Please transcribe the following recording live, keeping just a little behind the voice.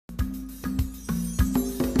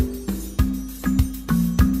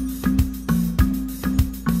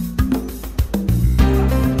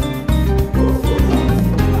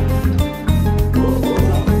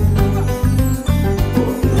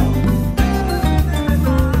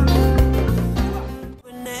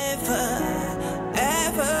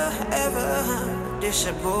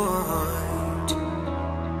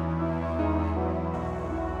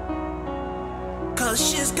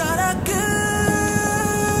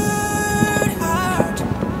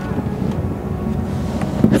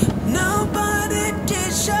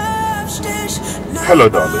Hello,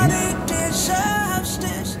 darling.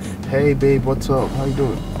 Hey, babe, what's up? How you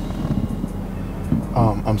doing?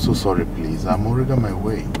 I'm so sorry, please. I'm already on my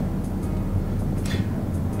way.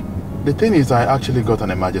 The thing is, I actually got an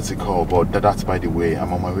emergency call, but that's by the way.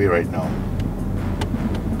 I'm on my way right now.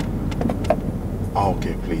 Oh,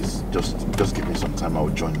 okay, please. Just give me some time. I will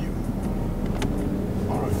join you.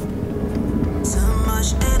 All right. So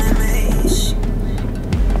much enemies.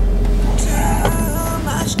 Too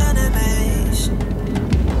much enemies.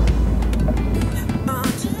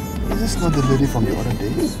 Is this not the lady from the other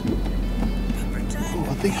days? Oh,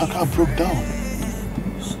 I think her car broke down.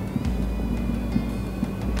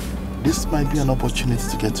 This might be an opportunity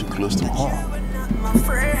to get too close to her. My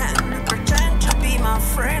friend, pretend to be my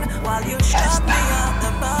friend while you shut me out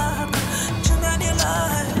the back. Too many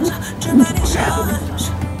lies, too many signs.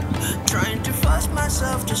 Trying to force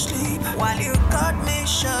myself to sleep while you got me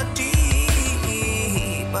so deep.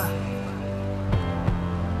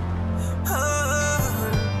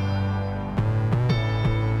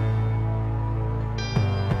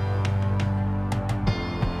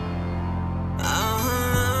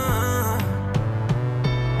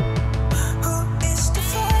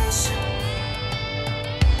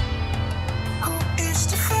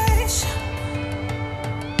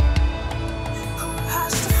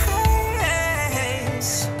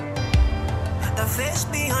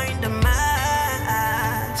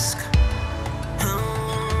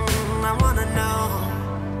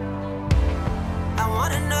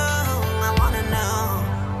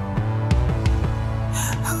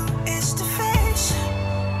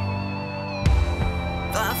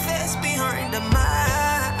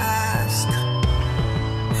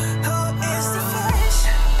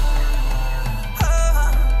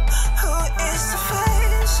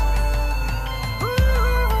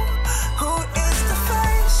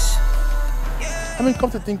 I mean,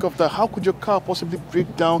 come to think of that, how could your car possibly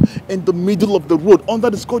break down in the middle of the road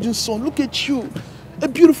under the scorching sun? Look at you, a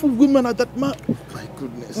beautiful woman at that man. My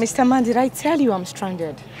goodness. Mr. Man, did I tell you I'm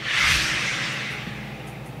stranded?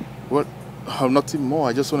 Well, nothing more.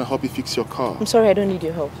 I just want to help you fix your car. I'm sorry, I don't need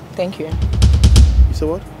your help. Thank you. You said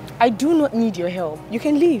what? I do not need your help. You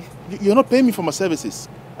can leave. You're not paying me for my services.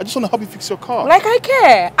 I just want to help you fix your car. Like I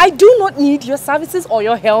care. I do not need your services or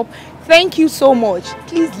your help. Thank you so much.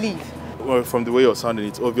 Please leave. Well, from the way you're sounding,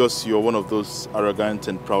 it's obvious you're one of those arrogant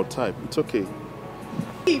and proud type. It's okay.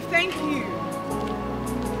 Leave, thank you.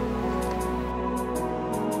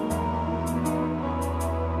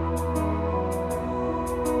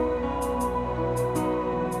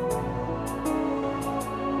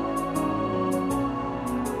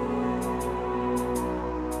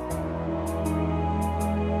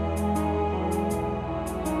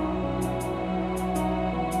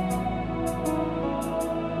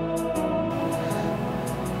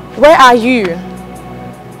 Where are you?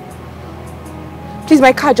 Please,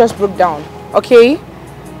 my car just broke down, okay?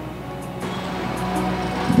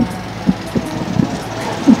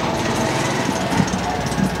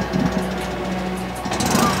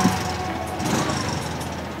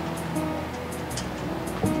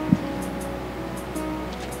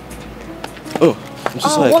 Oh, I'm so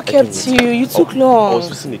sorry. What kept you? You took long. I was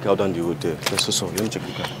fixing the car down the road there. I'm so sorry. Let me check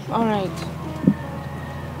the car. All right.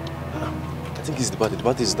 I think it's the battery. The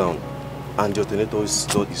battery is down. And the alternator is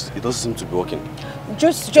it doesn't seem to be working.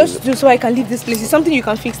 Just do so I can leave this place. It's something you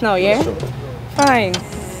can fix now, yeah? Sure. Fine.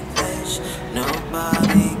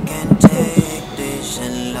 Nobody can take this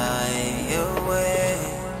and lie away.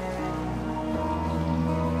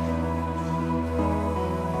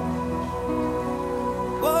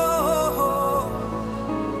 Whoa.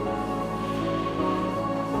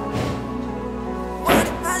 What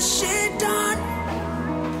has she done?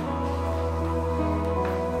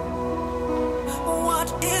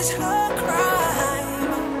 What is her crime?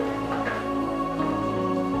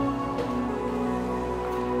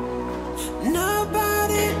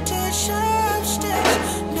 Nobody deserves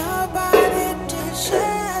this. Nobody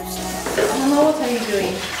deserves this. Mama, what are you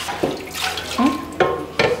doing?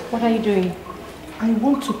 What are you doing? I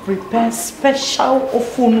want to prepare special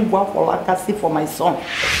ofunuwa olakasi for my son.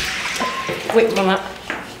 Wait, Mama.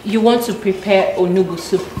 You want to prepare onugu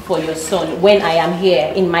soup for your son when I am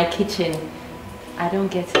here in my kitchen? I don't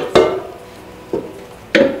get it.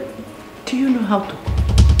 Do you know how to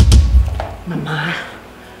cook? Mama,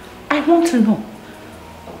 I want to know.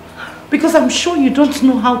 Because I'm sure you don't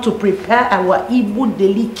know how to prepare our Igbo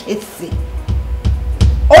delicacy.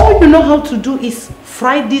 All you know how to do is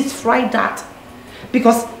fry this, fry that.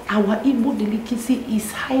 Because our Igbo delicacy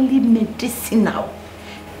is highly medicinal.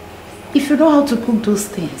 If you know how to cook those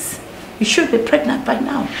things, you should be pregnant by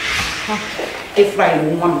now.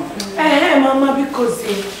 Ephraim, Mama. Mama, because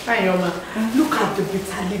look at the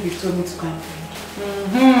bitter leaf you told me to go and bring.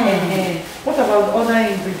 What about other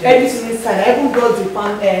ingredients? Everything inside. I even got the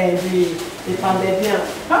pounded yam.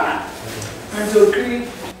 And the cream.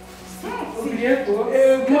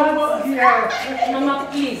 Mama,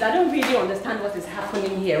 please, I don't really understand what is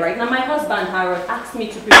happening here, right? Now, my husband, Harold, asked me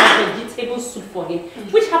to prepare vegetable soup for him,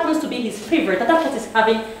 which happens to be his favorite, and that's what he's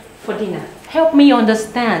having for dinner. Help me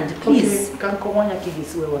understand, please.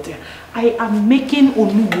 Okay. I am making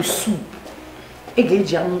onubu soup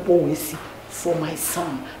for my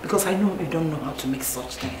son, because I know you don't know how to make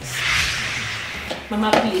such things.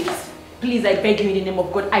 Mama, please. Please, I beg you in the name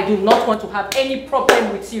of God, I do not want to have any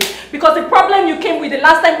problem with you. Because the problem you came with the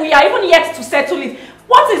last time, we are even yet to settle it.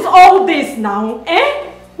 What is all this now,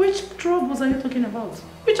 eh? Which troubles are you talking about?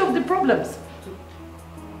 Which of the problems?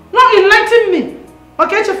 Now enlighten me.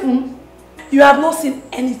 Okay, Chefun? You have not seen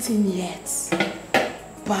anything yet.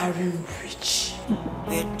 Barren rich.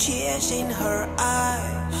 With tears in her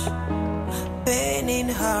eyes, pain in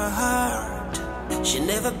her heart. She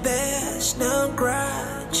never bears no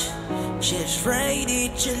grudge. She's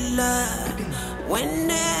ready to love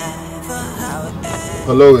whenever, however.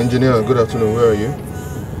 Hello, engineer. Good afternoon. Where are you?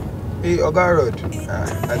 Hey, AkaGod.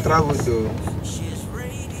 I traveled though.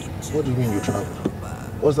 What do you mean you traveled?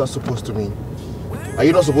 What's that supposed to mean? Are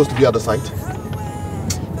you not supposed to be at the site?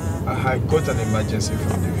 I had got an emergency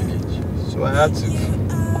from the village, so I had to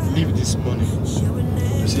leave this morning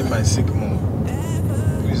to see my sick mom,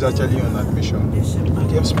 who is actually on admission at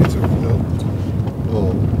the hospital, you know.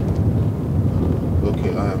 Oh.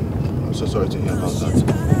 Okay, I'm so sorry to hear about that.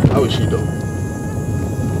 How is she though?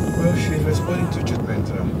 Well, she's responding to treatment.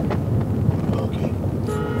 Okay.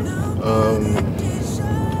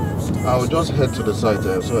 I'll just head to the site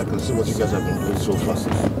so I can see what you guys have been doing so far.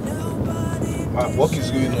 My work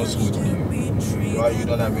is going on smoothly. Well, you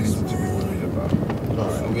don't have anything to be worried about.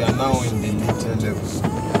 Alright. We are now in the lintel level.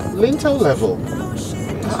 Lintel level?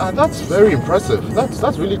 That's very impressive.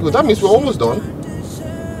 That's really good. That means we're almost done.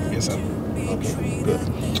 Yes, sir. Okay, good.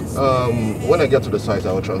 When I get to the site,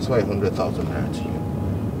 I will transfer 100,000 naira to you.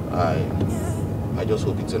 I just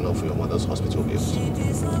hope it's enough for your mother's hospital bills.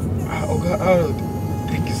 Okay,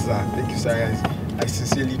 thank you, sir. Thank you, sir. I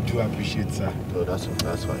sincerely do appreciate, sir. No, that's fine.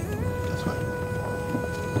 That's fine.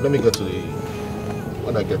 Let me get to the...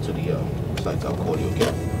 When I get to the site, I'll call you,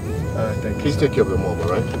 okay? Thank you, Please take care of your mom,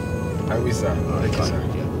 alright? I will, sir. Thank you, sir.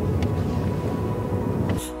 Yeah.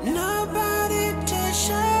 Nobody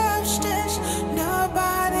deserves this.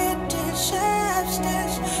 Nobody deserves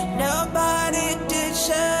this. Nobody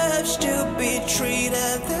deserves to be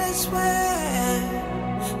treated this way.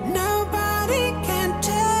 Nobody can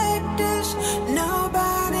take this.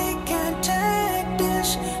 Nobody can take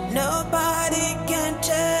this. Nobody can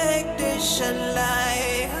take this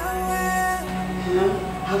alive away.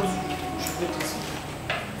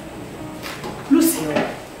 Lucio,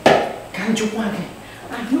 Kanjuwage,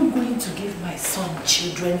 are you going to give my son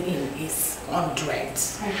children in his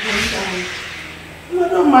hundreds? No,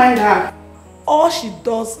 don't mind her. All she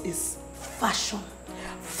does is fashion.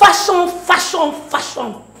 Fashion, fashion,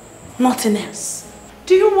 fashion. Nothing else.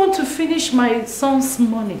 Do you want to finish my son's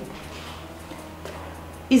money?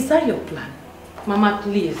 Is that your plan? Mama,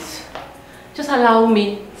 please. Just allow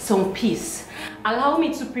me some peace. Allow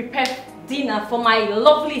me to prepare dinner for my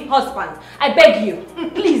lovely husband. I beg you.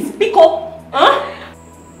 Please, Biko. Huh?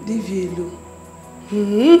 Leave you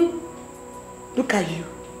alone. Look at you.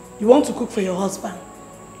 You want to cook for your husband.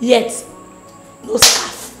 Yet, no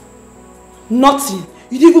scarf. Nothing.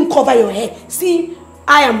 You didn't even cover your hair. See,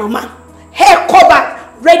 I am Mama. Hair covered,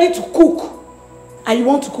 ready to cook. And you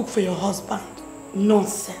want to cook for your husband.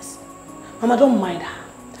 Nonsense. Mama, don't mind her.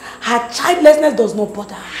 Her childlessness does not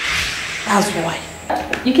bother her. That's why.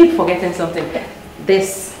 You keep forgetting something.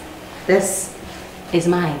 This is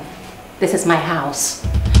mine. This is my house.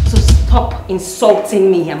 So stop insulting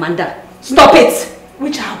me, Amanda. Stop it!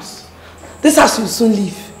 Which house? This house you will soon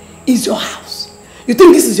leave is your house. You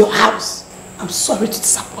think this is your house? I'm sorry to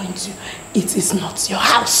disappoint you. It is not your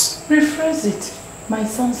house. Rephrase it. My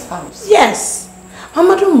son's house. Yes.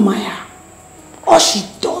 Mama, don't mind her. All she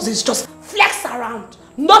does is just flex around.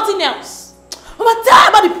 Nothing else. Mama, tell her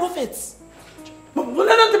about the prophets. Mama,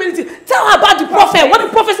 don't tell me anything. Tell her about the prophet. What the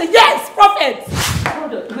prophet said. Yes, prophet.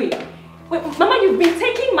 Hold on, wait, Mama, you've been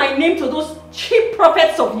taking my name to those cheap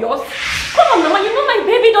prophets of yours? Come on, Mama, you know my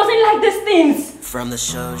baby doesn't like these things. From the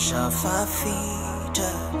soles of her feet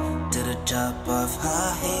to the top of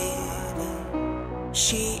her head,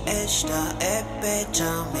 she is the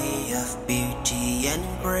epitome of beauty and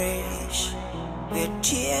grace. With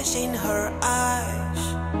tears in her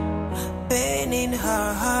eyes, pain in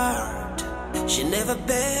her heart. She never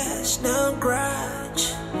bears no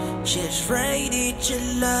grudge. She's ready to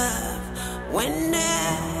love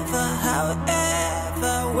whenever,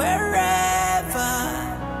 however, wherever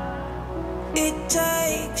it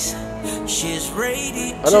takes. She's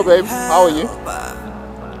ready to. Hello, babe. How are you?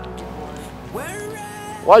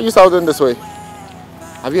 Why are you sounding this way?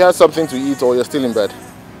 Have you had something to eat or you're still in bed?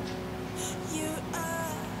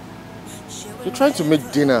 You're trying to make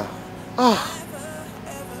dinner.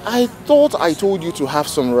 I thought I told you to have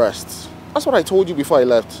some rest. That's what I told you before I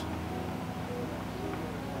left.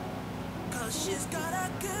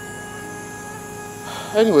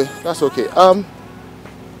 Anyway, that's okay.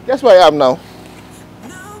 Guess where I am now?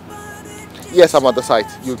 Yes, I'm at the site.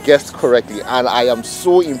 You guessed correctly. And I am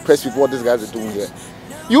so impressed with what these guys are doing here.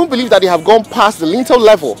 You won't believe that they have gone past the lintel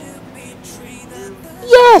level.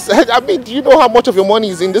 Yes! I mean, do you know how much of your money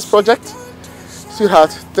is in this project?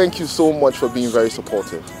 Sweetheart, thank you so much for being very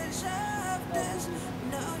supportive.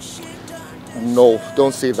 No,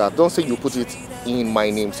 don't say that. Don't say you put it in my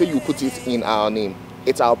name. Say you put it in our name.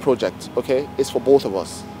 It's our project, okay? It's for both of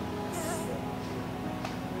us.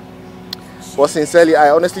 But sincerely, I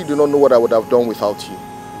honestly do not know what I would have done without you.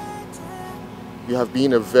 You have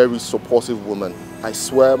been a very supportive woman. I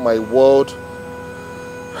swear my world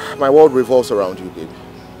revolves around you, baby.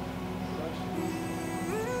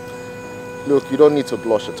 Look, you don't need to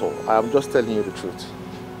blush at all. I am just telling you the truth.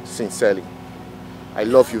 Sincerely. I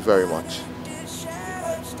love you very much.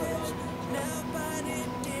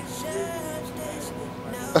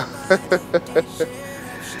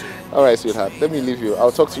 Alright, sweetheart. Let me leave you.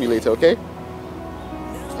 I'll talk to you later, okay?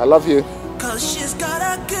 I love you. 'Cause she's got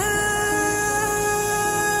a good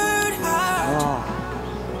heart.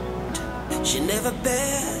 She never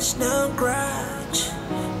bears no grudge.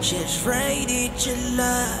 She's ready to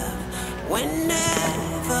love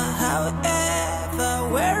whenever, however,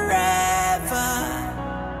 wherever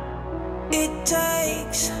it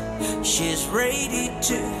takes. She's ready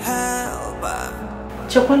to help.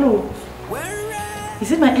 Chokwalo,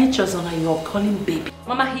 is it my Echozona you're calling baby?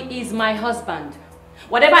 Mama, he is my husband.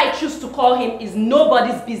 Whatever I choose to call him is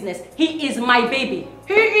nobody's business. He is my baby.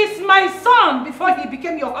 He is my son before he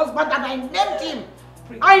became your husband, and I named him.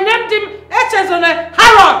 I named him Echezona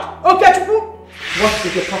Harold. Okay, what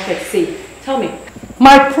did the prophet say? Tell me.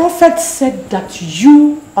 My prophet said that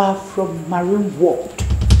you are from marine world.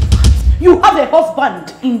 You have a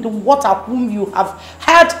husband in the water whom you have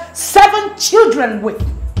had 7 children with.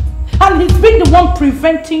 And he's been the one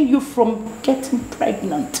preventing you from getting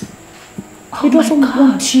pregnant. He doesn't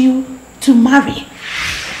want you to marry.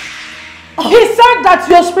 He said that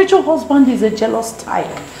your spiritual husband is a jealous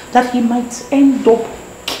type, that he might end up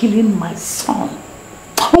killing my son.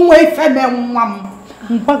 Oh,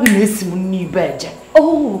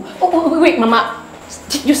 wait, Mama.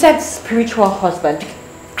 You said spiritual husband.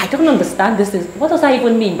 I don't understand this. What does that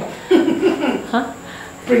even mean? Huh?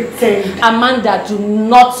 Pretend. Amanda, do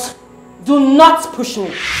not push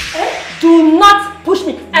me. Do not push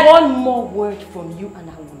me. One more word from you and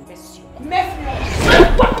I will mess you. Mess me.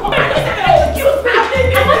 Excuse me.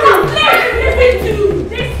 Amanda, listen to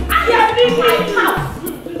this. I am in my house.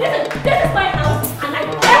 This is my house and I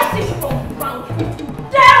bless it from ground. If you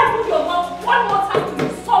dare move your mouth one more time to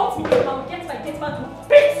insult me, I will get my gate man to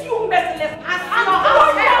beat you merciless.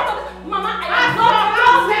 Mama, I am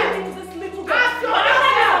not into this little girl. Ask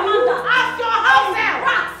your house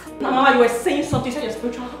help. Mama, you were saying something. You said your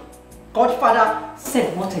spiritual godfather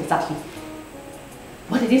said what exactly?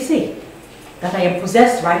 What did he say? That I am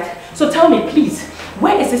possessed, right? So tell me, please,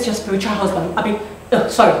 where is this your spiritual husband? I mean,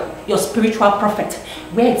 your spiritual prophet.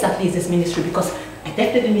 Where exactly is this ministry? Because I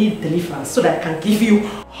definitely need deliverance so that I can give you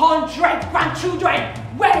 100 grandchildren.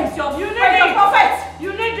 Where is your prophet?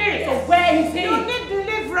 You need it. So where is he? You need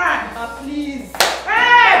deliverance. Please.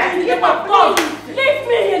 Hey, leave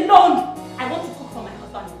me alone. I want to cook for my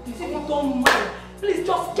husband. Please, if you don't mind, please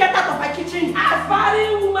just get out of my kitchen. As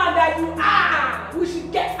barren woman that you are, we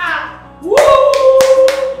should get her. Woo!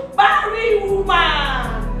 Barren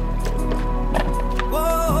woman.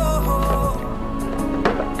 Whoa.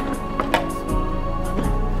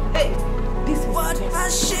 Hey, this is What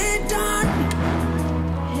has she done?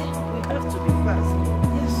 We have to be fast.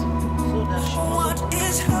 Yes. So that she What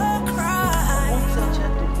is her crime?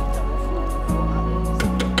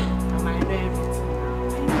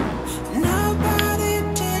 Nobody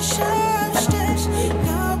deserves this.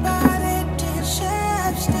 Nobody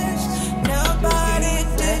deserves this. Nobody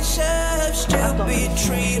deserves to be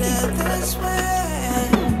treated this way.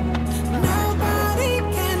 Nobody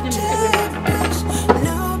can take this.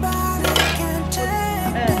 Nobody can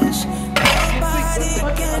take this.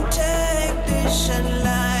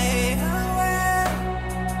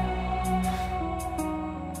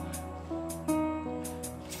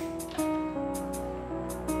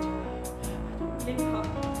 blame her.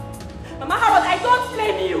 Mama Howard, I don't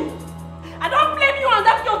blame you. I don't blame you on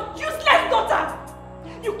that your useless daughter.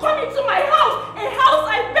 You come into my house, a house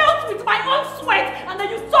I built with my own sweat, and then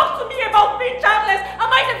you talk to me about being childless. Am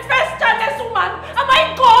I the first childless woman? Am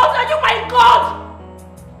I God? Are you my God?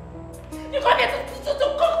 You come here to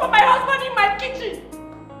cook for my husband in my kitchen.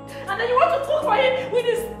 And then you want to cook for him with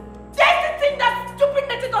this dirty thing that stupid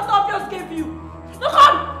native daughter of yours gave you. No,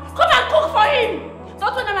 come and cook for him.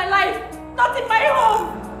 Not in my life, not in my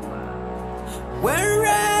home.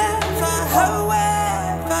 Wherever,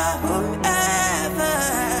 however, whomever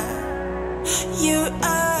you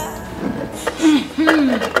are.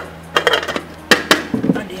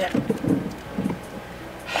 Oh dear.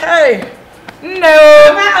 Hey! No!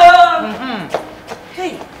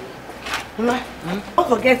 Hey! Mama, don't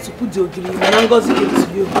forget to put the ogiri when Ngozi gave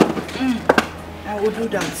to you. I will do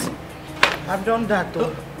that. I've done that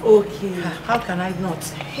though. Okay. How can I not?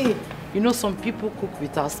 Hey, you know some people cook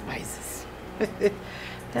without spices.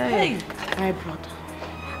 Hey, my brother.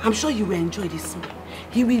 I'm sure you will enjoy this meal.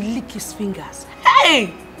 He will lick his fingers.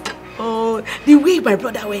 Hey! Oh, the way my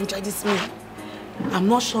brother will enjoy this meal. I'm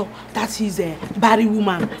not sure that his Barry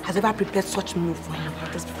woman has ever prepared such meal for him.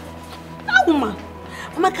 That woman.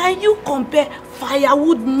 Mama, can you compare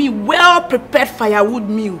firewood meal, well-prepared firewood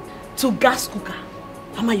meal, to gas cooker?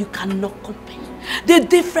 Mama, you cannot compare. The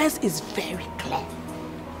difference is very clear.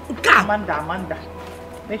 Amanda,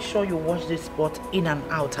 make sure you wash this pot in and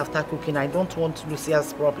out after cooking. I don't want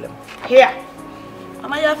Lucia's problem. Here.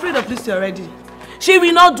 Mama, you're afraid of Lucy already. She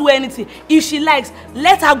will not do anything. If she likes,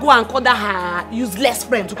 let her go and call her useless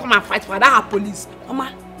friend to come and fight for her police.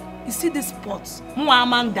 Mama, you see this pot?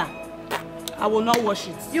 Amanda, I will not wash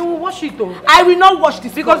it. You will wash it though. I will not wash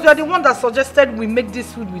this because pot. you're the one that suggested we make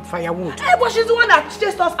this food with firewood. Hey, but she's the one that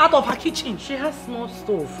chased us out of her kitchen. She has small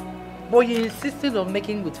stove, but you insisted on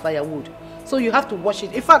making with firewood. So you have to wash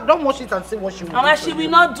it. In fact, don't wash it and say what she will. Mama, she will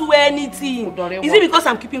not do anything. Is it because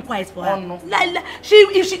I'm keeping quiet for her? Oh no.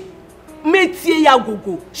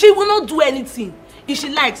 If she will not do anything. If she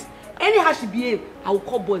likes, anyhow she behave, I will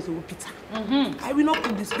call boys and repeat her. I will not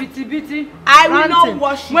cook this. Bitty. I will not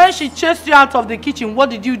wash it. When she chased you out of the kitchen, what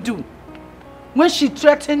did you do? When she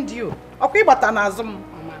threatened you? Okay, but Mama, is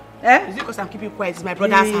it because I'm keeping quiet? It's my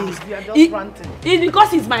brother's house. You are just ranting. It's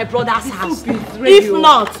because it's my brother's house. If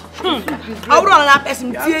not, I will run another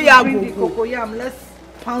person. Cocoyam, let's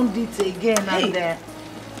pound it again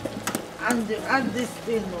and this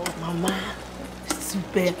thing. Mama,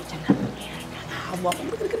 super.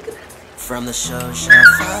 From the soles of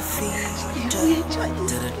her feet to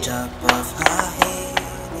the top of her head,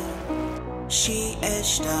 she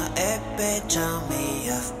is the epitome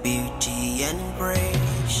of beauty and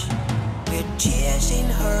grace. With tears in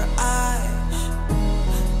her eyes,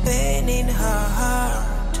 pain in her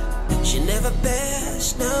heart, she never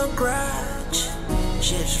bears no grudge.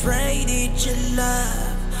 She's ready to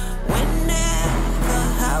love whenever,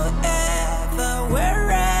 however,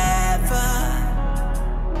 wherever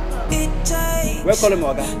it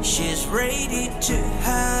takes. She's ready to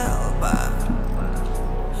help her.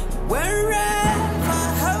 Wherever,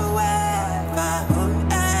 however,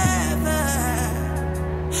 whomever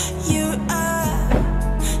you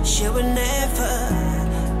are, she will never,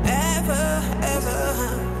 ever,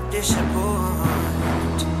 ever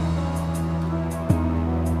disappoint.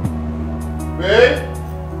 Babe?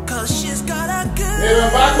 'Cause she's got a good Babe,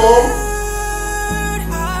 I'm back home.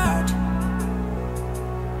 heart.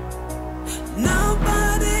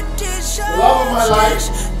 Nobody deserves Love of my life. this.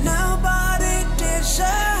 Nobody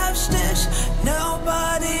deserves this.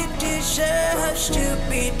 Nobody deserves to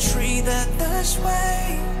be treated this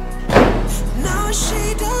way. No,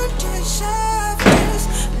 she don't deserve this.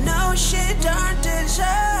 No, she don't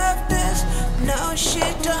deserve this. No, she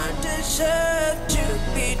don't deserve to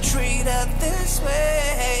be treated this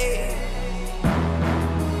way.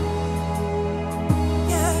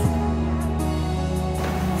 Yeah.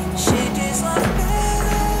 She deserves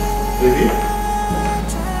better. Baby?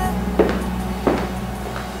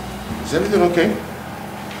 Is everything okay?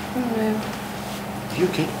 No, Are you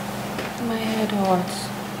okay? my head hurts.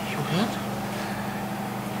 You hurt?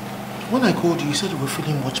 When I called you, you said you were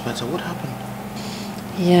feeling much better. What happened?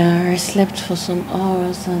 Yeah, I slept for some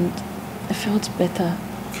hours and I felt better.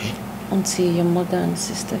 Okay. Until your mother and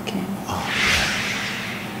sister came. Oh.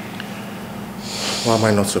 Why am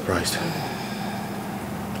I not surprised?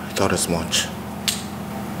 I thought as much.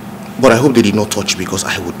 But I hope they did not touch you because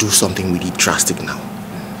I would do something really drastic now.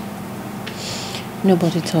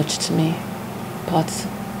 Nobody touched me, but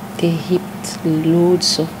they heaped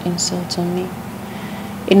loads of insults on me.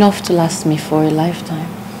 Enough to last me for a lifetime.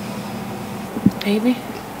 Baby?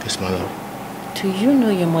 Yes, my love. Do you know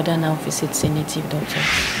your mother now visits a native doctor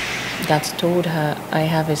that told her I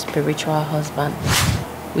have a spiritual husband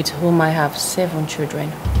with whom I have 7 children?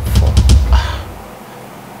 4.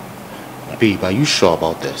 Babe, are you sure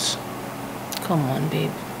about this? Come on,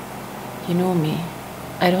 babe. You know me.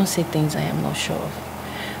 I don't say things I am not sure of.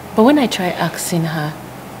 But when I tried asking her,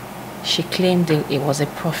 she claimed that it was a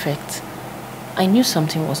prophet. I knew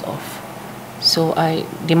something was off. So I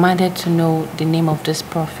demanded to know the name of this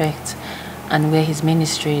prophet and where his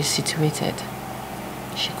ministry is situated.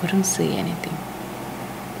 She couldn't say anything.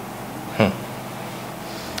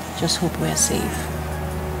 Just hope we're safe.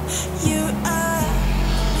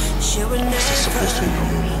 This is supposed to be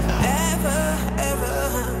from me now.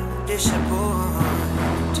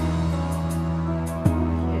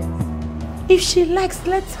 If she likes,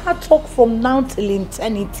 let her talk from now till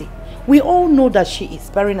eternity. We all know that she is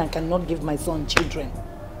barren and cannot give my son children.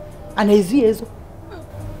 And Ezezo,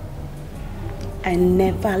 I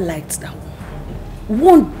never liked that one.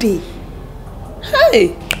 One day,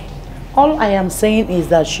 hey! All I am saying is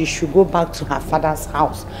that she should go back to her father's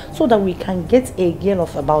house so that we can get a girl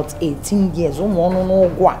of about 18 years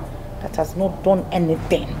that has not done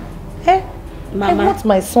anything. Hey, Mama, I want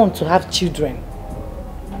my son to have children.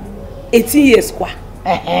 18 years, kwa?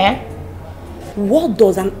 What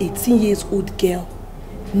does an 18-year-old girl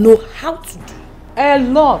know how to do? A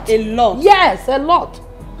lot. A lot? Yes, a lot.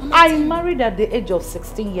 I married at the age of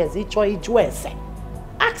 16 years.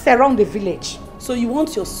 Ask around the village. So you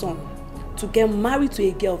want your son to get married to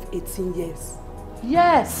a girl of 18 years?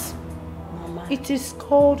 Yes. Mama. It is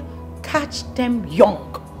called catch them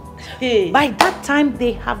young. Hey. By that time,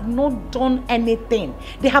 they have not done anything.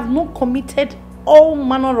 They have not committed all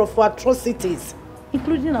manner of atrocities,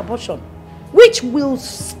 including abortion, which will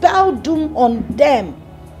spell doom on them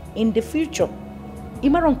in the future.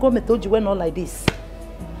 Imaron Kome told you when all like this.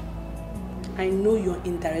 I know you're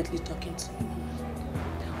indirectly talking to me.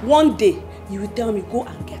 One day, you will tell me, go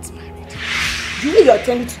and get married. The way you're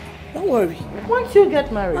telling me to, don't worry. Once you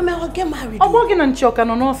get married, I mean, I'll get married. I'm working on Choka,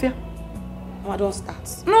 no Nofia. I don't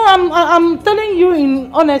start. No, I'm telling you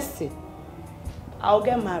in honesty. I'll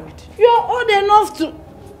get married. You're old enough to...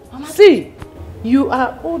 Mama, see, you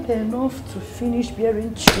are old enough to finish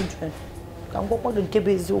bearing children.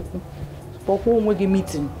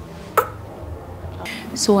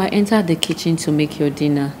 So I entered the kitchen to make your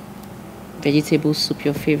dinner. Vegetable soup,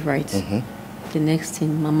 your favorite. The next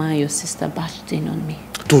thing, Mama and your sister bashed in on me.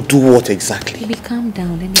 To do what exactly? Baby, calm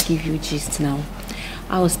down. Let me give you a gist now.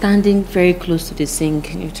 I was standing very close to the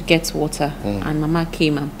sink to get water, and Mama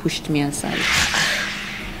came and pushed me aside.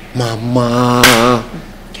 Mama!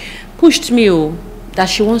 Pushed me, that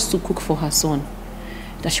she wants to cook for her son.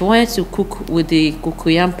 That she wanted to cook with the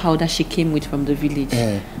cocoyam powder she came with from the village.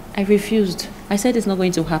 I refused. I said it's not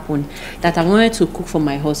going to happen. That I wanted to cook for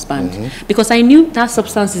my husband. Because I knew that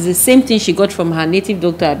substance is the same thing she got from her native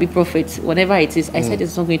doctor, Abi Prophet, whatever it is. I said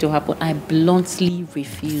it's not going to happen. I bluntly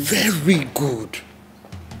refused. Very good.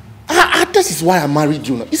 This is why I married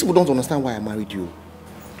you. These people don't understand why I married you.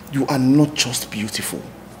 You are not just beautiful.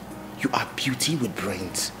 You are beauty with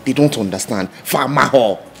brains. They don't understand.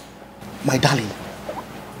 Famaho. My darling,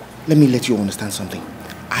 let me let you understand something.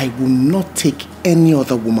 I will not take any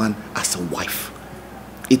other woman as a wife.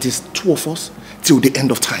 It is 2 of us till the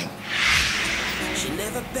end of time.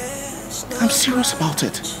 I'm serious about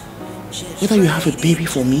it. Whether you have a baby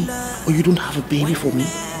for me or you don't have a baby for me,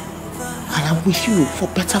 I am with you for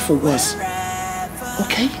better, for worse.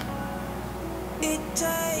 Okay?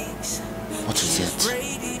 What is it?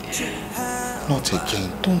 Not again.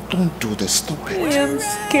 Don't do this. Stop it. I am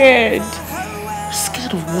scared.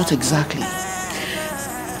 Scared of what exactly?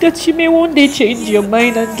 That you may one day change your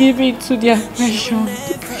mind and give in to the aggression.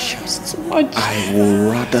 The pressure is too much. I will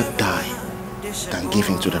rather die than give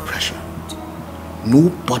in to the pressure.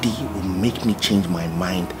 Nobody will make me change my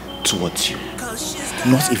mind towards you.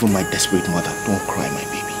 Not even my desperate mother. Don't cry, my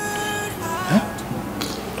baby. Huh?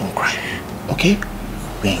 Don't cry. Okay?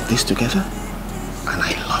 We're in this together, and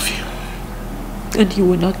I love you. And you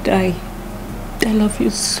will not die. I love you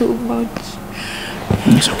so much.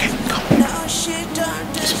 It's okay. Come.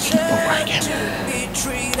 It's okay. Don't cry again.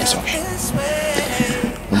 It's okay.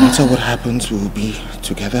 No matter what happens, we will be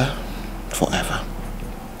together forever.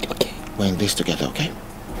 Okay. We're in this together, okay?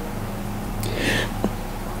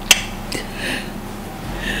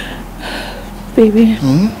 Baby,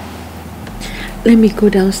 let me go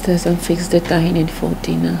downstairs and fix the dining for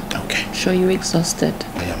dinner. Okay. I'm sure you're exhausted.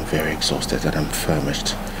 I am very exhausted and I'm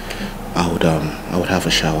famished. I would have a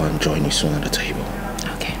shower and join you soon at the table.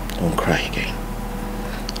 Okay. Don't cry again.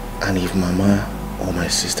 And if Mama or my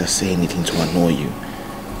sister say anything to annoy you,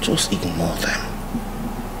 Just ignore them.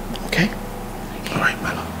 Okay? Alright,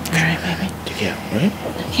 my love. Alright, baby. Take care, alright?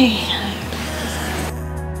 Okay.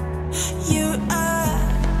 You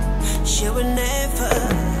are, she will never,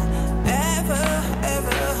 ever,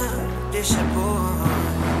 ever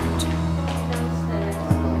disappoint.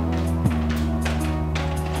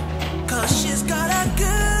 'Cause she's got a good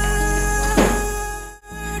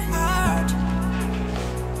heart.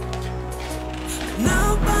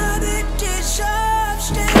 Nobody deserves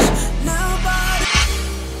this. Nobody.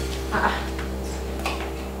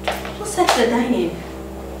 Who set the dining?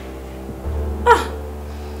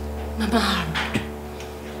 Mama Harold.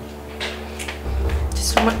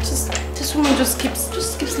 This woman just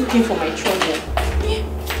keeps looking for my trouble. Yeah.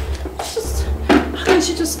 How can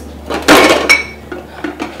she just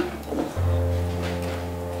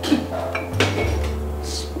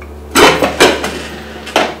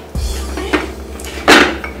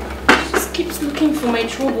keeps looking for my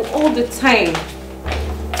trouble all the time.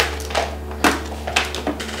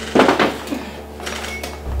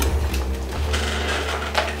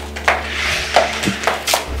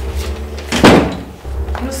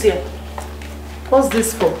 What's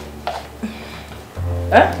this for?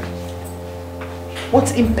 Eh?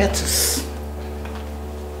 What impetus?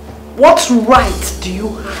 What right do you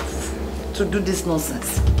have to do this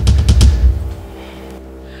nonsense?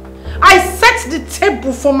 I set the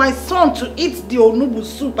table for my son to eat the onubu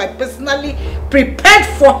soup I personally prepared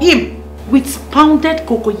for him with pounded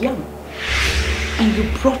cocoyam. And you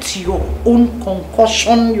brought your own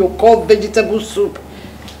concoction you call vegetable soup.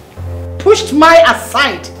 Pushed mine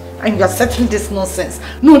aside. And you are setting this nonsense.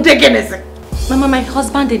 No, Mama, my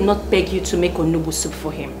husband did not beg you to make onubu soup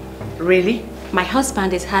for him. Really? My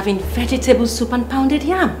husband is having vegetable soup and pounded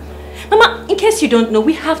yam. Mama, in case you don't know,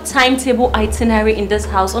 we have timetable itinerary in this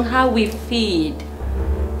house on how we feed.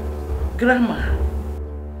 Grandma.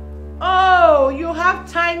 Oh, you have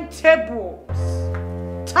timetables.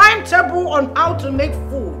 Timetable on how to make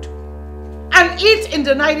food. And eat in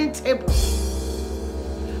the dining table.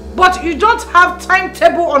 But you don't have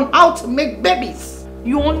timetable on how to make babies.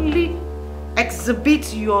 You only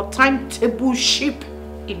exhibit your timetable sheep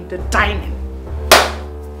in the dining.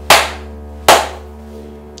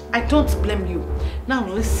 I don't blame you. Now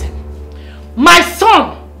listen. My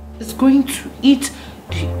son is going to eat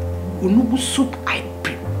the onubu soup I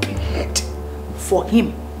prepared for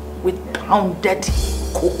him with pounded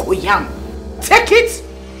cocoyam. Take it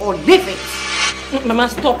or leave it. Mama,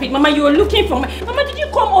 stop it. Mama, you are looking for my... Mama, did you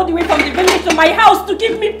come all the way from the village to my house to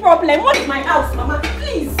give me problem? What is my house, Mama?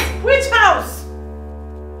 Please. Which house?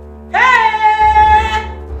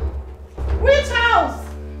 Hey! Which house?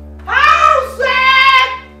 House!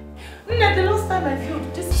 The last time I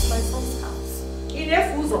filmed, this is my son's house. In a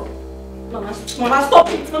fuso. Mama, stop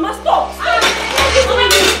it. Mama, stop.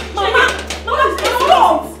 Mama,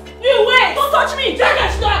 stop. You wait. Don't touch me. Take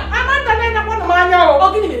it, stop. I'm not the name of one man.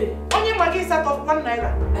 Oh, give me. Only Maggie set of 1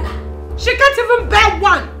 naira. She can't even bear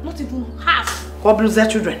one. Not even half. God bless their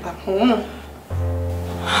children.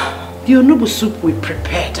 The onubu soup we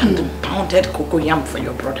prepared and the pounded cocoyam for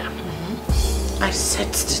your brother. I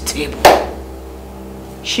set the table.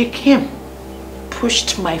 She came,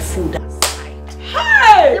 pushed my food aside.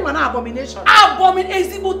 Hey! You're an abomination.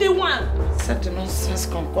 Abomination, one. Said the nonsense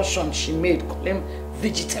concoction she made, call him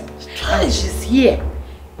vegetables. And she's here,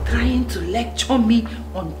 trying to lecture me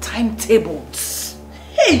on timetables.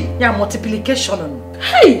 Hey! Yeah, multiplication.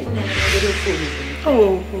 Hey!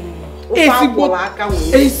 Oh.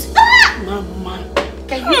 Mama,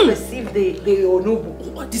 can you perceive the onubu?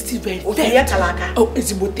 Oh, this is very Oh,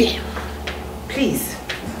 it's please,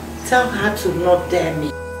 tell her to not dare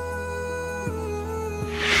me.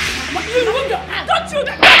 Don't you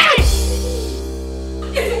dare!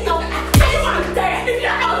 If you don't dare, if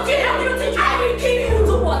you're out there, you think I will kill you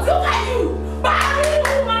to what? Look at you!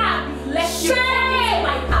 Man! Let you come into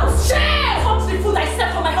my house. Share! Touch the food I set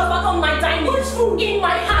for my husband on my dining. Which food? In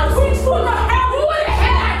my house. Which food? Who the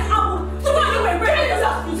hell has happened? So why you were bringing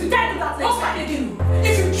yourself to dare do that? What's that they do?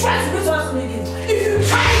 If you try to do something again, if you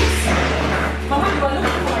try it, Mama, you are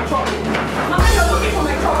looking for my trouble. Mama, you are looking for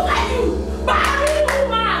my trouble. Look at you!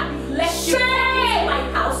 Man! Let you come into my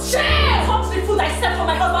house. Share! Touch the food I set for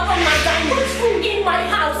my husband on my dining. Which food? In my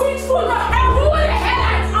house. Which food? Who the hell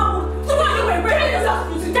has happened? So why you were bringing yourself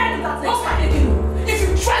to dare do that? What's that they do? If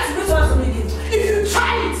you try to do something again, if you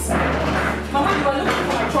try it, Mama, you are looking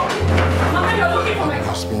for my trouble. Mama, you are looking for my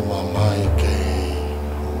trouble. Ask me Mama again.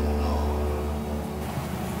 Oh no.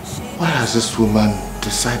 Why has this woman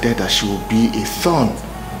decided that she will be a thorn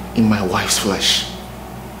in my wife's flesh?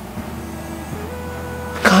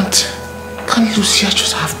 Can't Lucia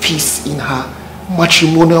just have peace in her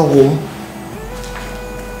matrimonial home.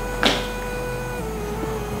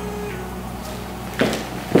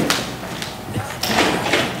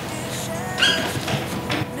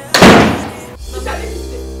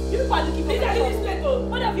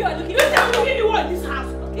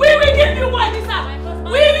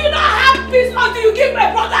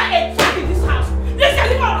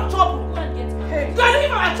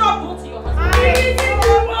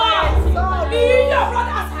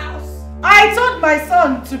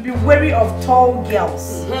 To be wary of tall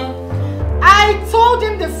girls. I told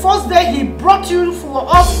him the first day he brought you for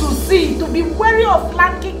us to see to be wary of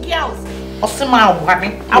lanky girls. Osima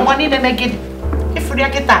awani na megid. Ifuri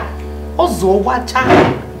akita. Ozo wacha.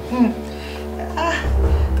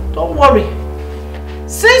 Don't worry.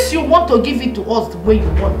 Since you want to give it to us the way you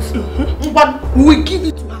want, we give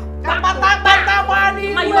it to her.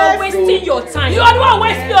 You are wasting your time. You are the one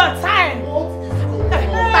wasting your time.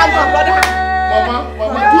 Thank God, brother. Mama,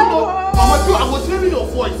 do you know? Mama, I was hearing your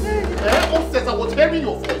voice. Upstairs, I was hearing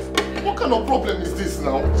your voice. What kind of problem is this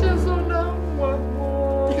now?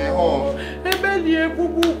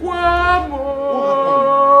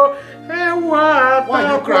 Why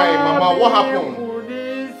are you crying, Mama? What happened?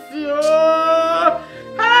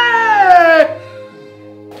 Hey!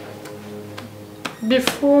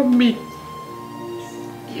 Before me,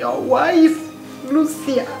 your wife,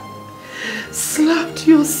 Lucia, slapped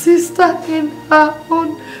your sister in her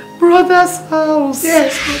own brother's house.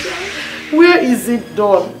 Yes, brother. Where is it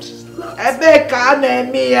done? Ebeka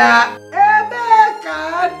Nemia.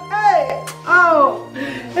 Ebeka. Hey. Oh.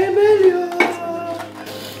 Emilio.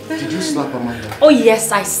 Did you slap Amanda? Oh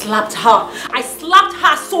yes, I slapped her. I slapped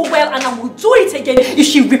her so well, and I will do it again if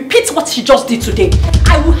she repeats what she just did today.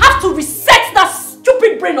 I will have to reset that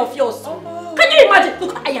stupid brain of yours. Oh. Can you imagine?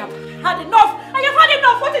 Look, I have had enough. I have had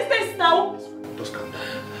enough. What is this now? Just calm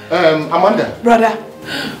down. Amanda. Brother.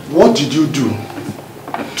 What did you do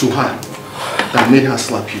to her that made her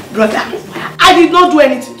slap you? Brother, I did not do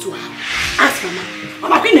anything to her. Ask Mama.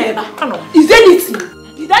 Mama, Queen Eva. Is there anything?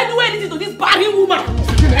 Did I do anything to this barren woman? Are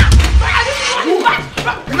you mad?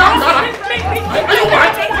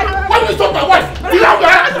 Why did you stop my wife? You love her?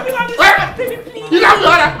 You love her?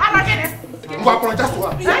 I'm going to apologize to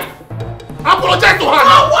her. Apologize to her.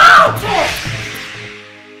 Oh, wow!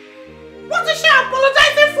 What is she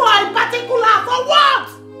apologizing for in particular? For what?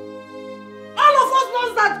 All of us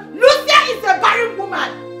knows that Lucia is a barren woman.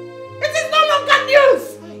 It is no longer news.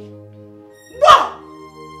 What?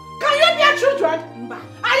 Can you bear children?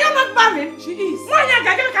 Are you not barren? She is.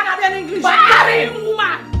 Canadian English. Barren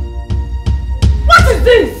woman. What is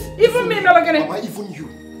this? Even me, Mama, even you.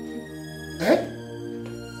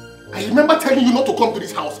 I remember telling you not to come to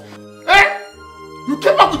this house. You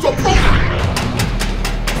came back with your program.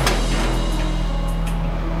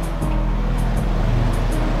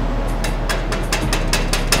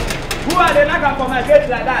 Who are they knocking for my gate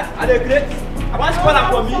like that? Are they great? I want to call them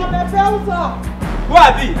for me. Who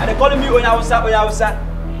are they? Are they calling me Oyausa, Oyausa?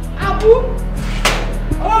 Abu?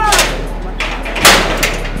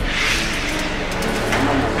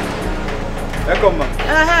 Welcome, man.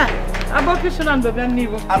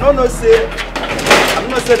 I don't know, say. I'm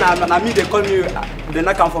not saying I'm me, they call me, they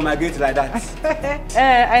not come for my gate like that.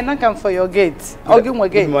 I not come for your gate. I'll give my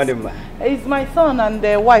gate. Good morning, ma. Is my son and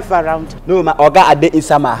the wife around? No, ma. Oga are there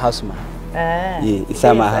inside my house, ma. Yeah,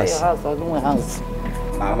 inside my house. Your house, I'll go my house.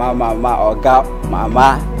 Mama, Oga,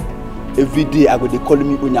 Mama. Every day I go, they call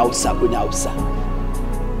me Unyausa, Unyausa.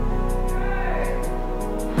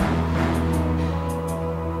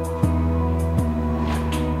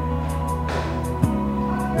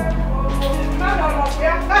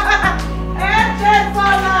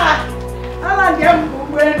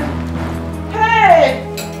 Hey,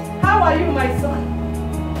 how are you, my son?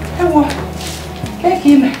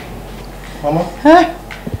 Mama? Huh?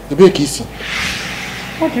 The baby kissing.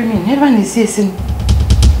 What do you mean? Everyone is saying.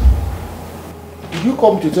 Did you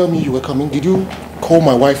come to tell me you were coming? Did you call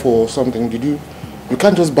my wife or something? Did you? You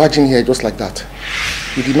can't just barge in here just like that.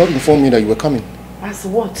 You did not inform me that you were coming. As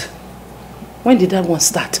what? When did that one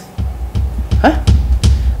start? Huh?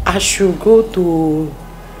 I should go to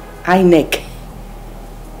INEC,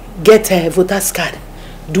 get a voter's card,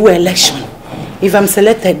 do election. If I'm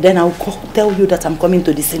selected, then I'll tell you that I'm coming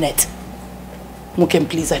to the Senate. Mukem,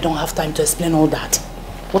 please, I don't have time to explain all that.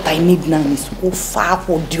 What I need now is Ofa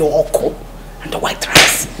Odioko and the white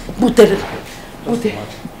rice.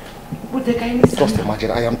 Just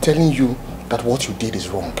imagine, I am telling you that what you did is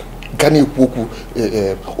wrong. Gani Opoku,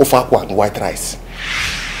 Ofakwa and white rice.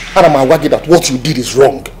 And I'm aware that what you did is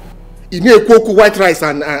wrong. Ine white rice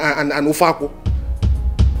and Ofakwa.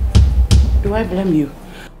 Do I blame you?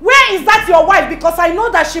 Where Why is that your wife? Because I know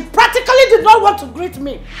that she practically did not want to greet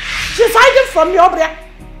me. She's hiding from me, Obria.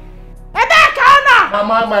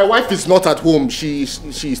 Mama, my wife is not at home. She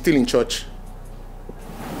is still in church.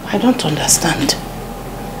 I don't understand.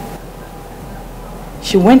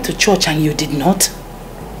 She went to church and you did not?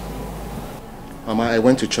 Mama, I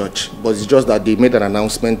went to church, but it's just that they made an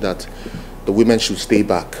announcement that the women should stay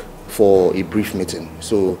back for a brief meeting.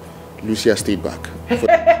 So Lucia stayed back.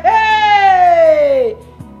 Hey!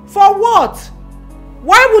 For what?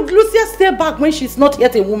 Why would Lucia stay back when she's not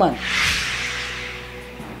yet a woman?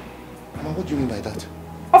 Mama, what do you mean by that?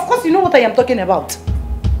 Of course you know what I am talking about.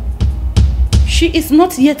 She is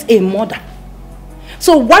not yet a mother.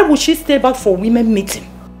 So why would she stay back for women meeting?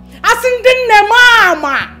 As in the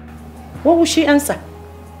mama. What will she answer?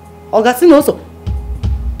 Augustine also.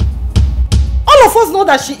 All of us know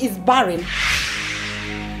that she is barren.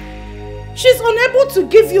 She's unable to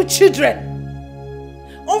give you children.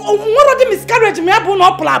 One of them miscarriage me up on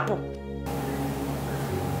plapo.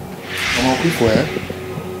 Mama,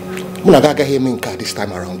 Munagaga hear me in car this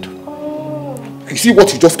time around. You see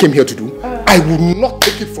what you just came here to do? I will not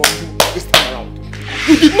take it from you this time around.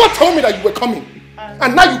 You did not tell me that you were coming.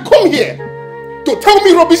 And now you come here to tell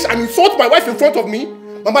me rubbish and insult my wife in front of me?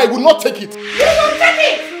 Mama, I will not take it. You will take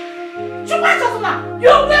it! You will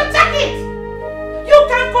take it! You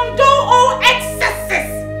can condone all excesses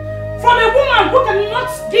from a woman who cannot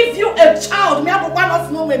give you a child. May I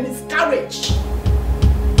not know a miscarriage.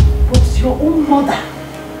 But your own mother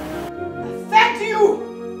fed you,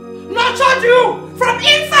 nurtured you from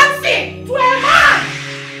infancy to a man.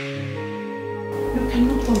 You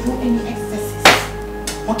cannot condone any excesses.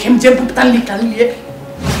 Okay, let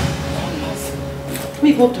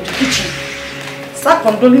me go to the kitchen. Start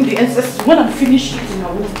condoning the excesses. When I'm finished eating, I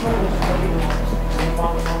will go.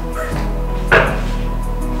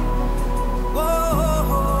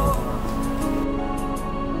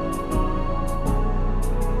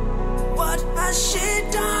 What has she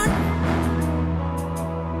done?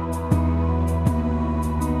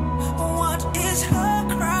 What is her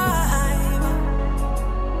crime?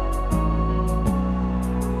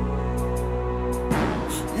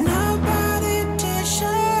 Nobody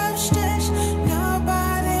deserves this.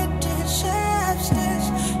 Nobody deserves this.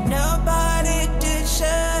 Nobody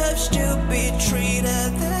deserves to be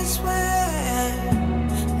treated this way.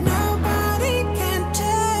 Nobody can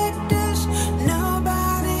take this.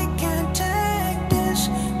 Nobody can take this.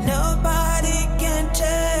 Nobody can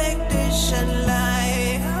take this and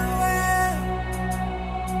lie away.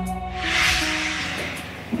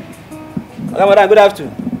 Okay, madam, good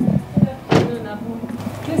afternoon.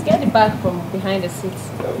 Please get the bag from behind the seats.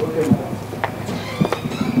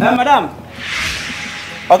 Okay, madam.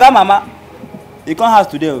 Okay, mama. You come house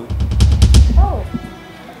today. Oh.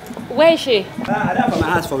 Where is she? I there for my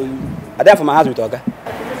house for you. I there for my house with Oga.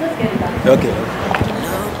 Okay.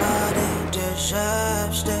 Nobody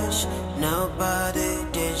deserves this. Nobody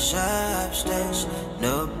deserves this.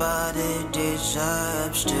 Nobody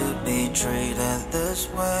deserves to be treated this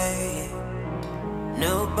way.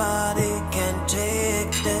 Nobody can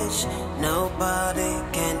take this. Nobody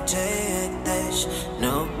can take this.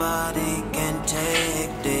 Nobody can take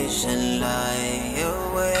this and lie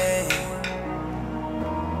away.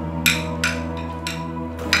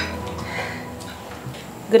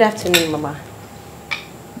 Good afternoon, Mama.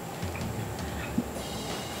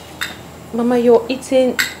 Mama, you're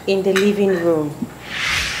eating in the living room.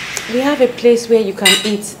 We have a place where you can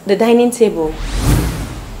eat, the dining table.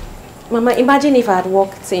 Mama, imagine if I had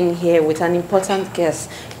walked in here with an important guest.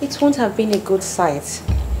 It won't have been a good sight.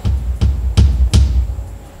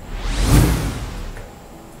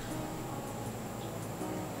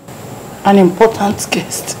 An important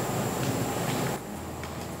guest.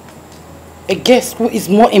 A guest who is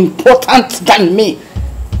more important than me.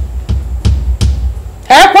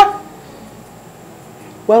 Eh?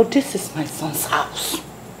 Well, this is my son's house.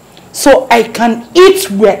 So I can eat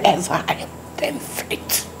wherever I am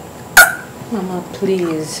fit. Mama,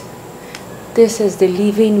 please. This is the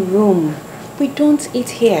living room. We don't eat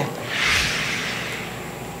here.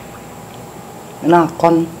 Now,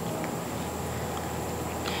 Con.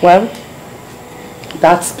 Well,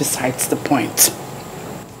 that's besides the point.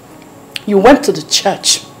 You went to the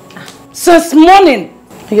church since morning.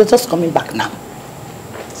 And you're just coming back now.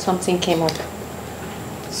 Something came up.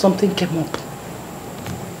 Something came up.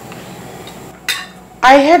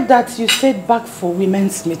 I heard that you stayed back for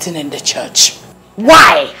women's meeting in the church.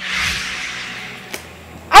 Why?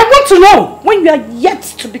 I want to know when you are yet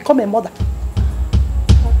to become a mother.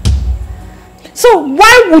 So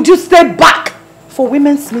why would you stay back for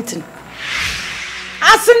women's meeting?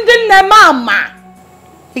 As in the mama.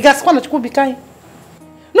 No,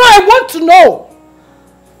 I want to know.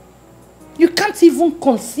 You can't even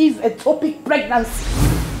conceive ectopic pregnancy.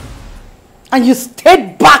 And you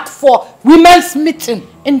stayed back for women's meeting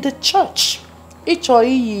in the church.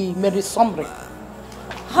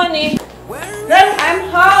 Honey, then I'm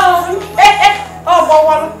home.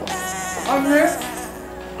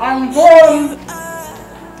 I'm home.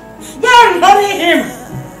 Go and honey him.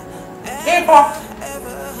 Give up.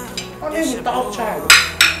 Honey without child.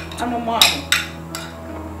 I'm a man.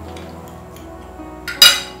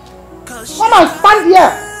 Come and stand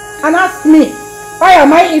here and ask me, why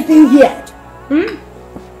am I eating here?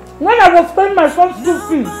 When I was paying my son's school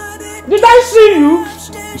fees, did I see you?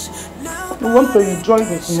 You want to enjoy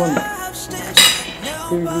this money.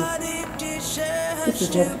 This is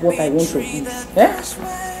not what I want to eat. Eh?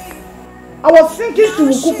 I was thinking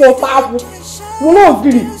to cook a papu.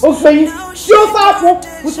 Okay,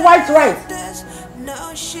 with white rice.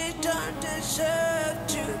 No, she don't deserve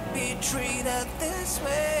to be treated this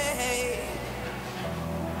way.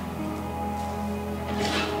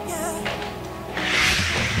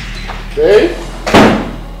 Hey,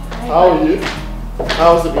 how are you?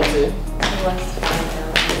 How's the meeting?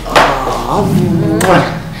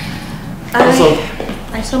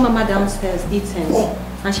 I saw Mama downstairs eating,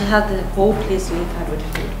 and she had the whole place littered with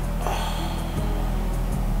food.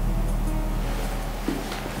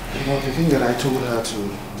 You know, the thing that I told her to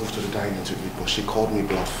move to the dining to eat, but she called me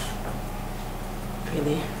bluff.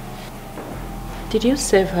 Really? Did you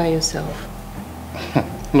serve her yourself?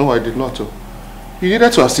 No, I did not. You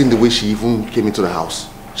needed to have seen the way she even came into the house.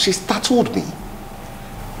 She startled me.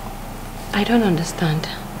 I don't understand.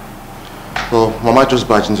 Well, Mama just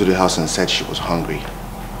barged into the house and said she was hungry.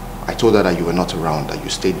 I told her that you were not around, that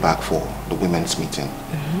you stayed back for the women's meeting.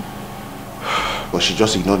 But she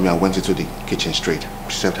just ignored me and went into the kitchen straight.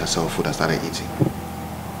 She served herself food and started eating.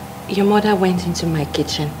 Your mother went into my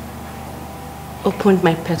kitchen, opened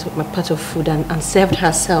my pot of food and served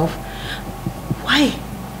herself. Why?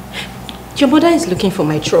 Your mother is looking for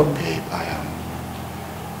my trouble. Babe,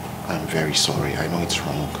 I'm very sorry. I know it's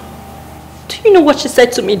wrong. Do you know what she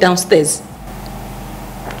said to me downstairs?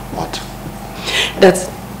 What? That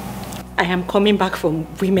I am coming back from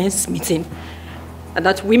women's meeting. And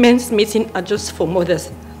that women's meeting are just for mothers.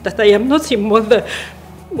 That I am not a mother.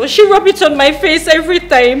 But she rub it on my face every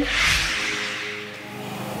time.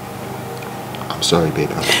 I'm sorry, babe.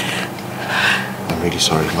 I'm really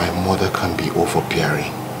sorry. My mother can be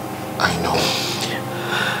overbearing. I know.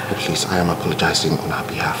 But please, I am apologizing on her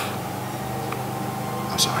behalf.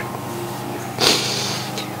 I'm sorry.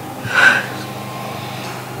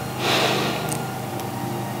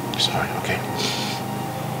 Sorry, okay?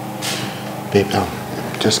 Babe,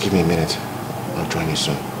 just give me a minute. I'll join you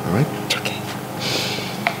soon, alright? Okay.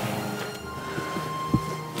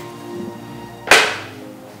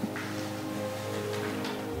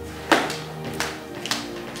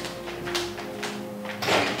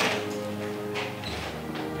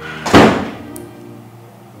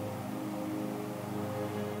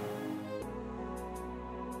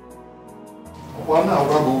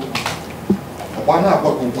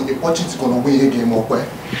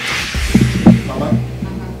 Mama,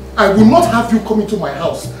 I will not have you come into my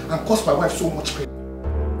house and cause my wife so much pain.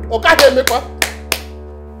 Okay, Mekwa.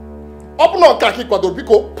 Open up, Kaki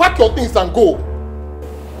Kwadobiko, pack your things and go.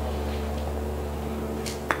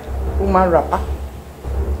 Woman rapper.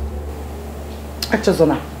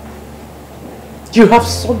 Achazona, you have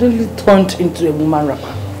suddenly turned into a woman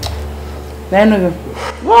rapper. Go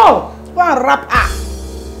and rap her.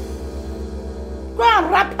 Go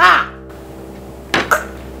and rap her.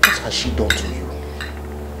 What has she done to you?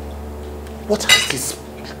 What has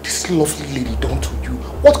this lovely lady done to you?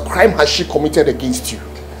 What crime has she committed against you?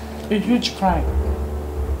 A huge crime.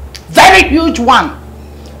 Very huge one.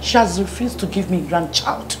 She has refused to give me a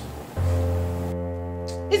grandchild.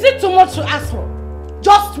 Is it too much to ask for?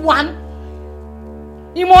 Just one?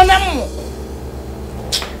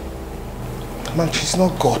 Man, she's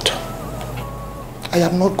not God. I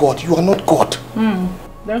am not God. You are not God.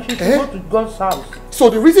 Then she should go to God's house. So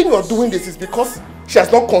the reason you are doing this is because she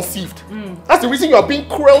has not conceived. That's the reason you are being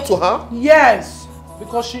cruel to her? Yes,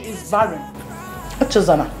 because she is barren.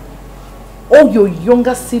 Chazana, all your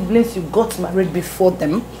younger siblings you got married before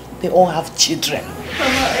them, they all have children. Mama,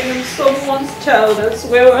 I am someone's child as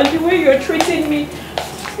well, and the way you're treating me,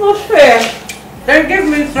 it's not fair. Then give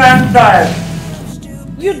me grandchild.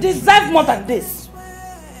 You deserve more than this.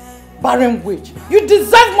 Barren witch. You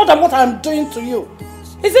deserve more than what I'm doing to you.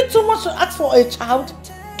 Is it too much to ask for a child?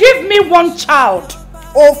 Give me one child.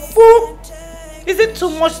 Oh, fool. Is it too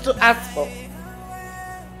much to ask for?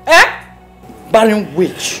 Eh? Barren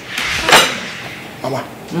witch. Mama,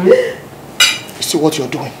 you see what you're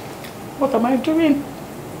doing? What am I doing?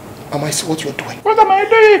 Mama, you see what you're doing? What am I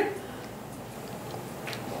doing?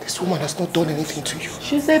 This woman has not done anything to you.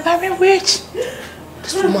 She's a barren witch.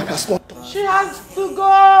 This woman has not done. She has to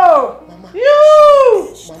go. Mama.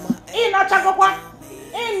 You. Mama. In Achakokwa.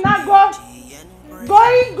 In Nago.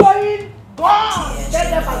 Going. Gone.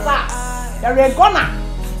 They're a goner.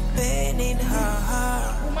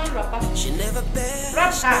 Woman rapper. She never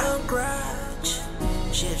bears no grudge.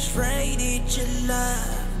 She's ready to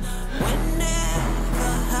love whenever,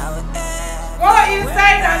 however. Go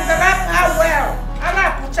inside and grab her well. Anna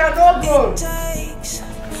put your no gold.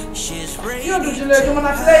 She's ready you do you want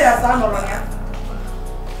to play as I'm around.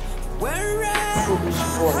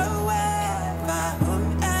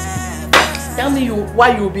 Tell me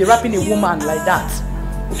why you be rapping a woman like that.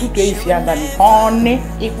 Honey,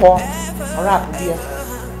 equal, rap dear.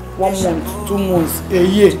 1 month, 2 months, a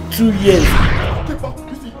year, 2 years.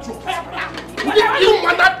 You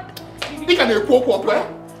man that you can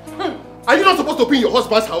are you not supposed to be in your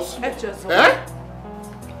husband's house?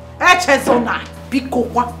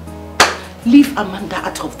 Leave Amanda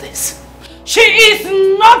out of this. She is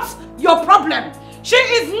not your problem. She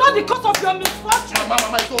is not the cause of your misfortune.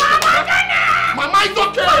 Mama, it's okay. Mama, it's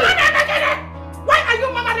okay. Why are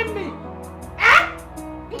you murdering me?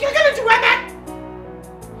 You can get into women.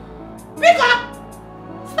 Pick up.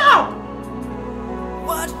 Stop.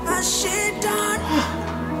 What has she done?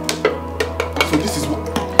 So this is what.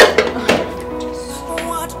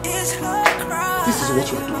 What is her crime? This is what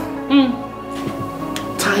you're doing.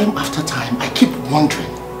 Time after time, I keep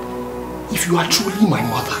wondering if you are truly my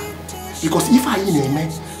mother. Because if I am a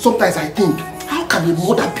man, sometimes I think, how can a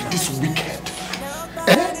mother be this wicked?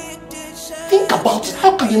 Think about it.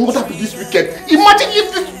 How can a mother be this wicked? Imagine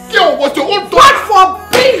if this girl was your own daughter. God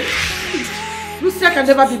forbid! Lucia can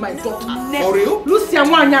never be my daughter. Never. For real? Lucia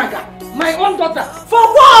Mwanyaga, my own daughter. For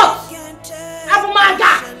what?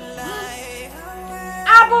 Abumaga!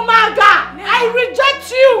 Abumaga! I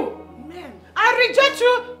reject you! I reject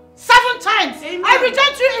you 7 times. Amen. I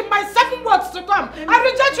reject you in my 7 words to come. Amen. I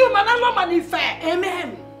reject you, Manalo Manife.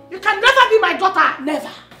 Amen. You can never be my daughter.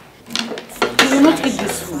 Never. You will not eat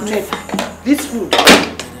this food. Never. This food.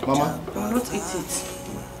 Mama. You will not eat it.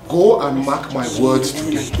 Go and mark my words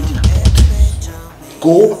today.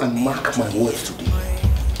 Go and mark my words today.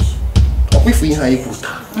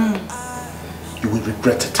 You will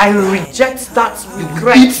regret it. I reject that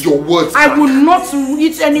regret. You will eat your words. I will not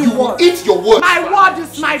eat any you word. Will eat your words. My word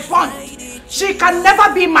is my bond. She can never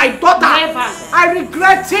be my daughter. Never. I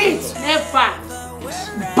regret it. Never.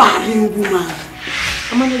 Barren woman.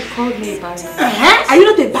 Amanda, you called me a barren. Are you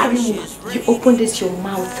not a barren woman? You opened this your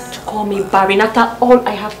mouth to call me barren after all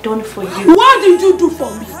I have done for you. What did you do for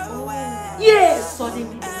me? Yes.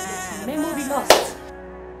 Suddenly, memory lost.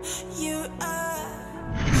 You are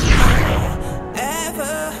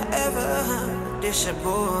ever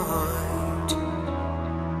disappoint.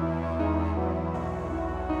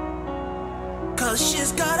 'Cause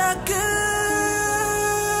she's got a good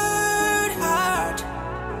heart.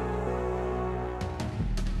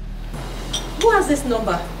 Who has this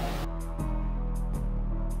number?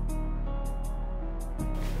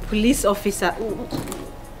 Police officer.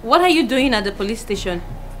 What are you doing at the police station?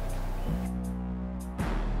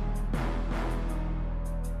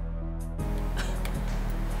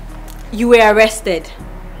 You were arrested.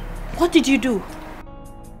 What did you do?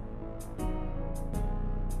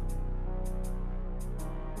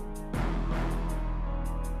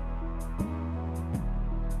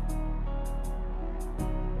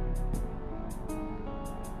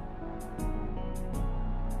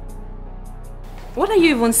 What are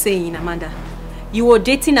you even saying, Amanda? You were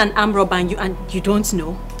dating an armed robber and you don't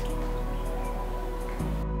know?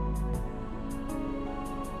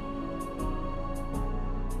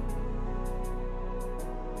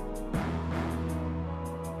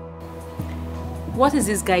 What is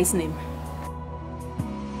this guy's name?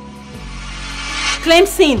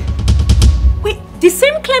 Clemson. Wait, the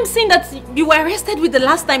same Clemson that you were arrested with the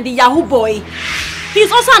last time, the Yahoo boy.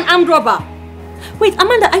 He's also an armed robber. Wait,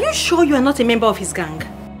 Amanda, are you sure you are not a member of his gang?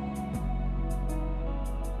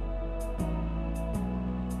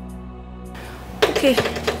 Okay.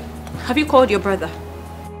 Have you called your brother?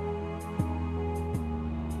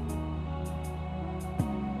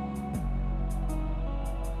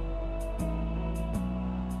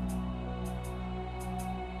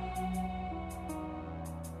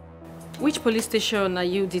 Which police station are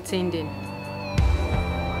you detained in?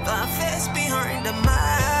 The face behind the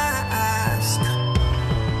mask.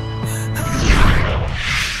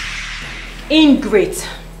 Ingrate.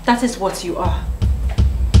 That is what you are.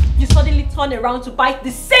 You suddenly turn around to bite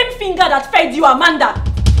the same finger that fed you, Amanda.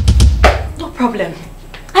 No problem.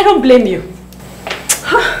 I don't blame you.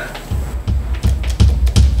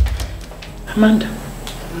 Amanda.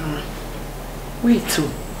 Wait too.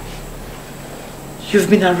 You've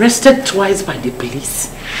been arrested twice by the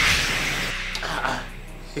police.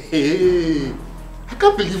 Hey, I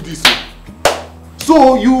can't believe this.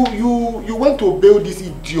 So you went to bail these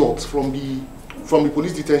idiots from the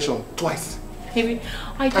police detention twice. Maybe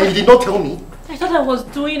and you did not tell me. I thought I was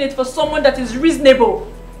doing it for someone that is reasonable.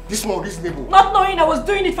 This one reasonable. Not knowing I was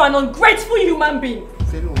doing it for an ungrateful human being.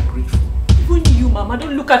 Very ungrateful. Even you, Mama,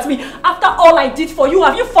 don't look at me. After all I did for you,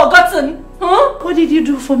 have you forgotten? Huh? What did you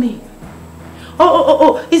do for me?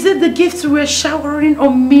 Oh, is it the gifts you were showering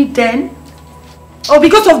on me then? Oh,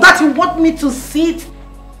 because of that you want me to sit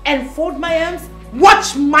and fold my arms?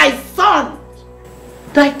 Watch my son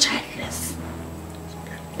die childless.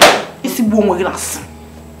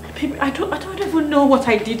 Baby, I don't even know what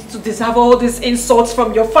I did to deserve all these insults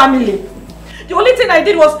from your family. The only thing I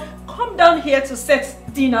did was come down here to set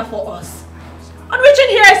dinner for us. On reaching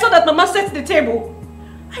here, I saw that Mama set the table.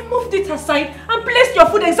 I moved it aside and placed your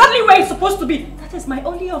food exactly where it's supposed to be. That is my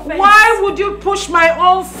only offense. Why would you push my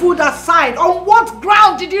own food aside? On what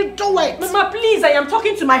ground did you do it? Mama, please, I am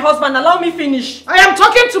talking to my husband. Allow me finish. I am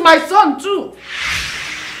talking to my son too.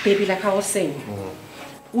 Baby, like I was saying,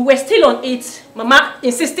 we were still on it. Mama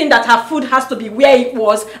insisting that her food has to be where it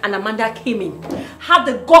was, and Amanda came in. Had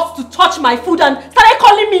the guts to touch my food and started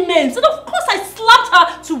calling me names. And of course I slapped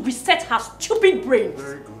her to reset her stupid brain.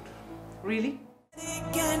 Very good. Really?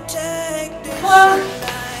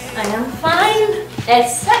 I am fine,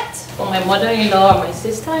 except for my mother-in-law and my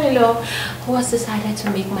sister-in-law, who has decided to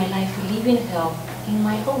make my life a living hell in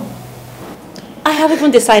my home. I have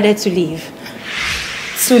even decided to leave.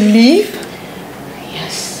 To leave?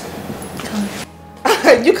 Yes.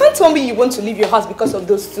 You can't tell me you want to leave your house because of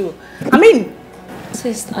those two. I mean...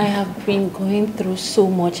 Sis, I have been going through so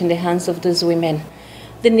much in the hands of those women.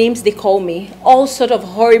 The names they call me, all sort of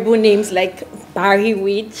horrible names like Barry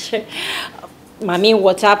Witch, Mommy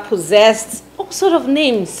Water Possessed, all sort of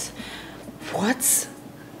names. What?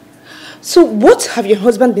 So what have your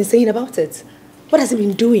husband been saying about it? What has he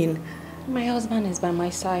been doing? My husband is by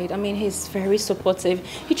my side. I mean, he's very supportive.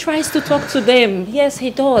 He tries to talk to them. Yes,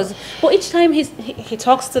 he does. But each time he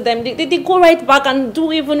talks to them, they go right back and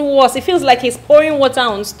do even worse. It feels like he's pouring water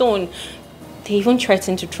on stone. They even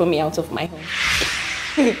threaten to throw me out of my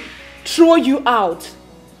home. Throw you out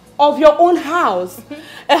of your own house?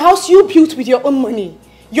 A house you built with your own money,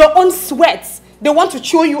 your own sweat. They want to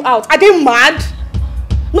throw you out. Are they mad?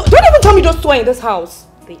 No, don't even tell me those two are in this house.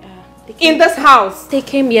 They are. In this house. They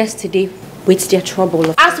came yesterday with their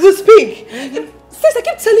trouble. As we speak. Sis, I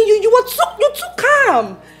keep telling you, you're too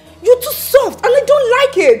calm. You're too soft, and I don't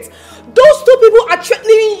like it. Those two people are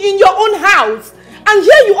threatening you in your own house. And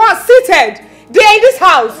here you are seated. They're in this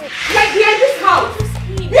house. Like they're in this house.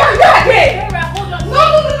 Yeah, there. No,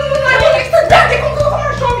 I don't expect that.